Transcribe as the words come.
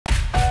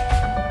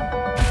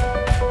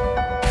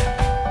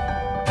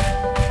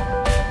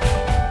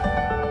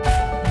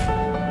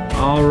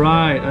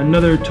right,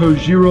 another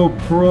TOJIRO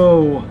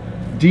Pro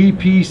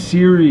DP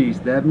series.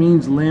 That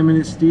means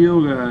laminate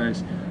steel,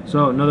 guys.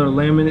 So another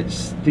laminate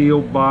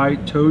steel by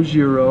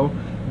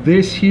TOJIRO.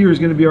 This here is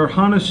going to be our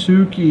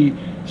Hanazuki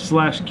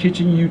 /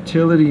 kitchen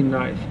utility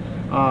knife.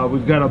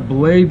 We've got a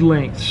blade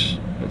length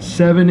at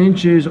 7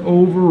 inches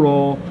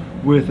overall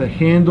with a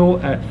handle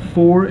at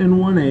 4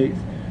 1/8,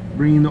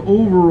 bringing the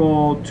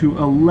overall to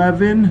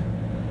 11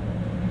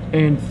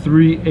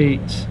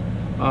 3/8.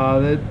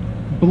 That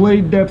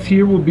blade depth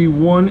here will be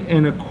 1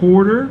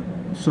 1/4.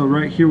 So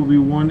right here will be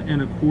 1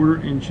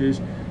 1/4 inches.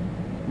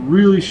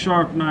 Really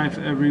sharp knife,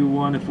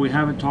 everyone. If we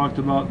haven't talked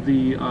about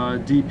the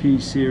DP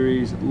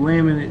series,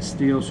 laminate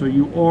steel, so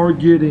you are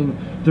getting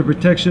the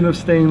protection of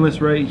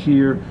stainless right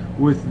here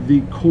with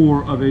the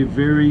core of a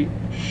very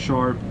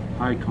sharp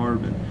high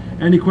carbon.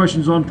 Any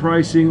questions on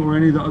pricing or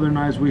any of the other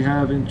knives we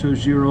have in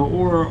TOJIRO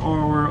or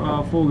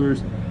our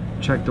folders,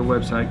 check the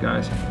website,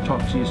 guys.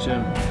 Talk to you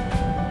soon.